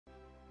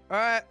All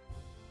right.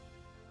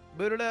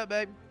 Boot it up,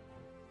 babe.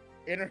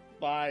 Inner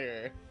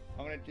fire.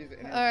 I'm gonna choose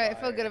inner All right, I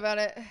fire. feel good about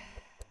it.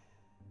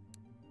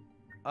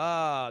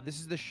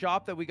 This is the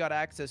shop that we got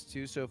access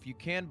to, so if you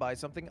can buy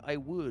something, I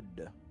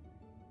would.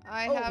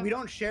 We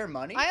don't share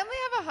money? I only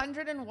have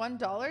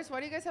 $101. Why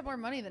do you guys have more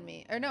money than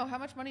me? Or no, how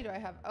much money do I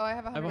have? Oh, I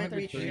have I have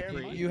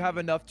 133. money. You have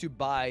enough to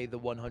buy the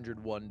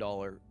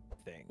 $101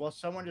 thing. Well,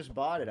 someone just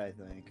bought it, I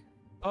think.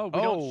 Oh,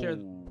 we don't share.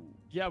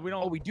 Yeah, we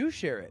don't. Oh, we do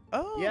share it.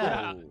 Oh.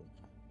 Yeah.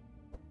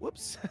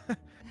 Whoops.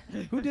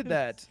 Who did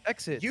that?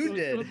 Exit. You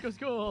did. Let's go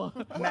school.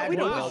 Well, we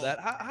don't know that.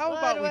 How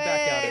about we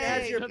back out? It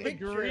has your Look at the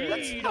picture. green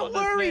Let's on not this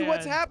worry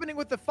what's man. happening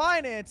with the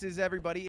finances, everybody.